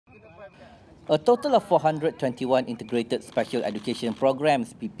A total of 421 integrated special education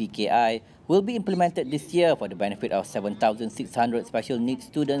programs (PPKI) will be implemented this year for the benefit of 7,600 special needs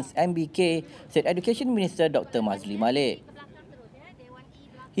students (MBK, said Education Minister Dr. Malik.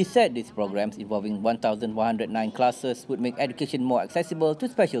 He said these programs involving 1,109 classes would make education more accessible to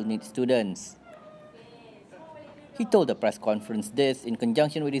special needs students. He told the press conference this in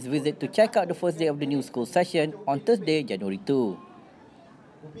conjunction with his visit to check out the first day of the new school session on Thursday, January 2.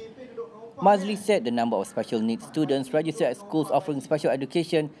 Maszlee said the number of special needs students registered at schools offering special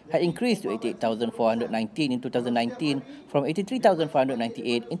education had increased to 88,419 in 2019 from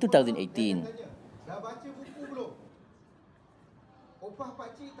 83,498 in 2018. Dah baca buku belum? Opah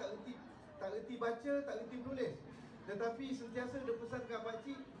pakcik tak erti baca, tak erti menulis. Tetapi sentiasa dia pesan kat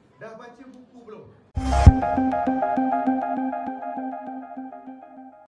pakcik, dah baca buku belum?